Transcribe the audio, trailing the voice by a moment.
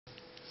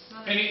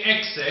any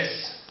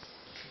excess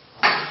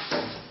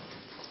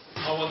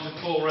I want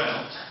to pour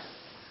out.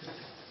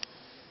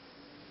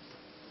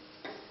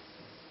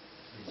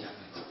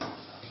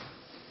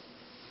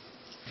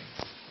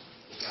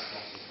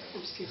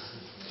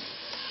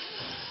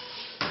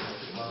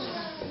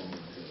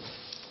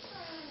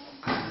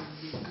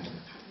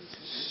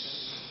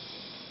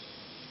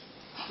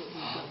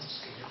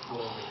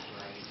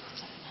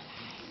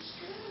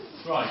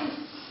 Right.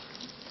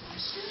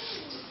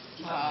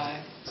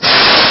 Bye.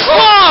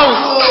 Whoa!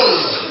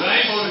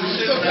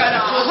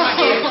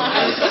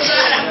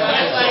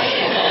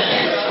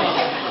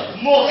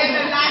 More.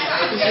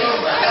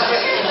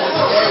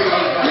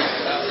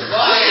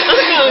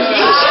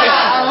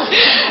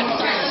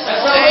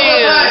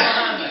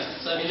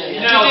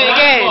 Now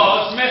that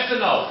was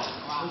methanol.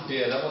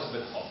 Yeah, that was a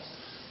bit hot.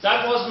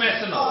 That was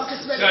methanol.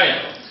 Okay.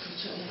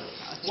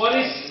 What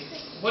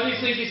do you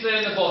think is there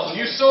in the bottom?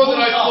 You saw that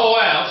I pour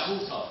out.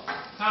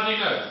 How do you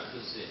know?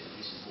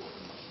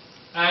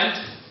 And?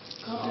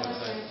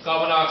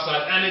 Carbon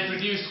dioxide. And it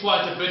produced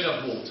quite a bit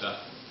of water.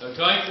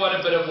 Okay? Quite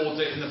a bit of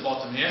water in the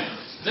bottom here.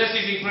 This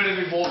is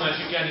incredibly warm, as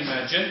you can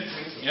imagine.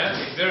 Yeah?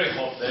 It's very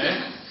hot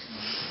there.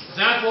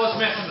 That was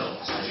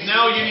methanol.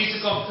 Now you need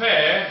to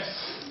compare.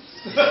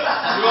 You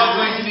are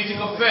going to need to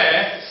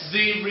compare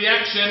the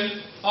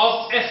reaction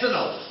of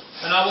ethanol.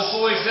 And I will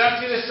pour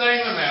exactly the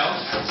same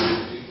amount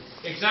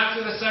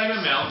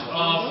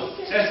of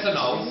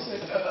ethanol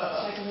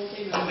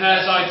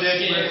as I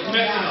did with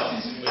methanol.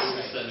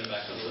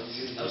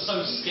 That was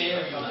so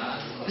scary, man.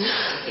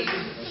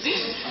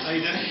 How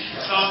you doing?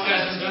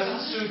 Sarcasm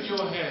doesn't suit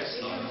your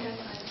hairstyle.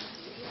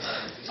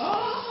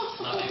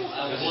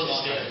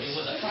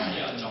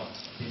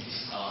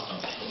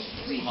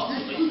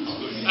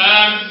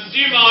 Do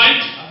you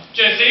mind,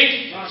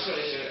 Jessie?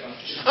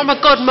 Oh my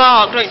God,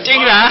 Mark, don't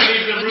do that.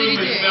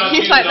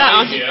 He's like that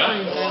on his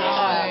phone.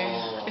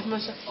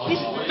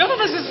 None of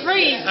us are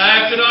free. Could I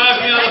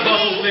have another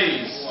bottle,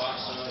 please?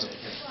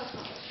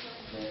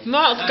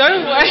 Mark, go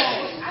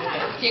away.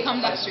 Here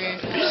comes Astrid.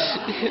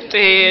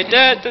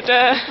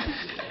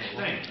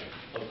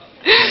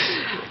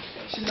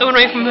 Someone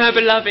away from her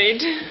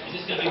beloved.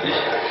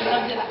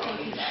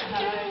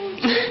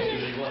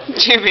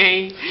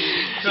 Jimmy.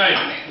 Okay.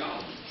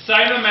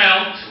 Same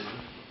amount.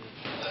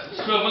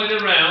 Swivel it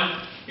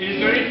around. It is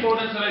very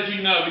important to let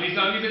you know it is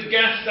only the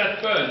gas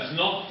that burns,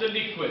 not the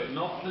liquid,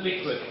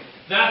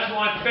 That's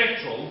why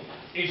petrol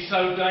is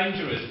so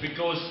dangerous,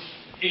 because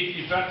it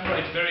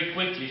evaporates very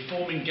quickly,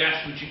 forming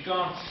gas which you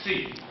can't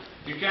see.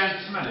 You can't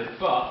smell it,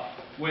 but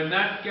when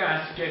that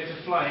gas gets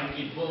aflame,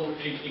 it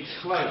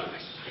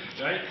explodes.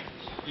 Okay?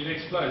 It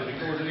explodes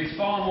because it is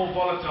far more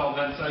volatile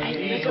than, say,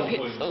 diesel.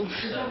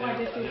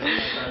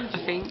 I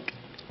think.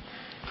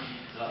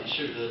 Like you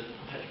shoot the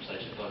petrol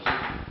station guys.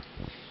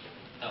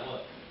 That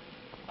worked.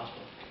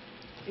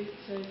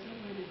 It's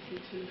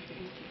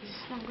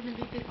not going to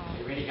be big.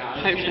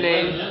 Hopefully.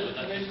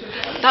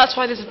 That's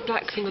why there's a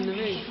black thing on the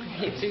roof.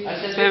 It's doing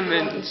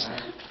experiments.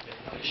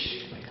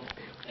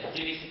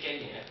 Do this again,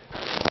 yeah?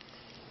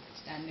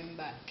 Standing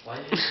back. Why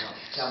am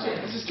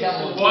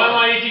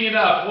I eating it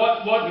up?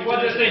 What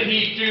does the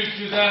heat do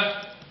to the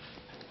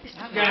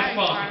gas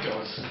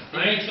particles?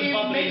 Right? It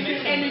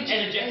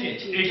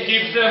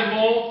gives them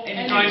more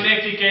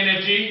kinetic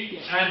energy,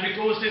 and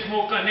because there's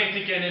more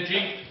kinetic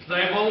energy,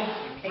 they will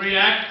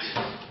react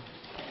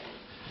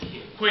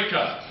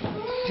quicker.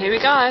 Here we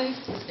go. I'm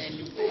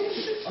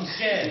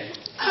scared.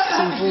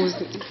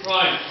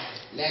 Right.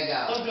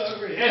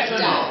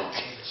 Ethanol.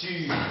 2,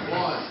 1,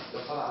 the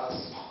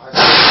fast.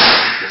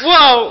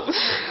 Whoa!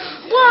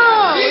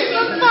 Whoa! It's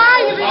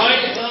fire!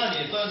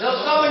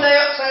 There's carbon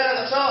dioxide at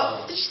the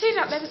top. Did you see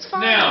that? There was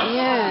fire. Now.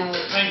 Yeah.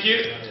 Thank you.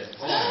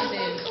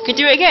 Could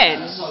you do it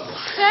again?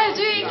 Yeah,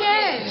 do it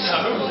again.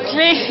 No.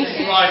 Please.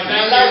 Right,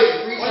 thank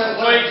you.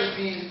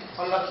 Wait.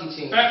 Unlucky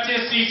team. Back to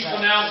your seats for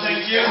now,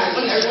 thank you.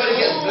 Everybody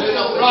gets blown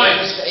up.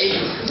 Right.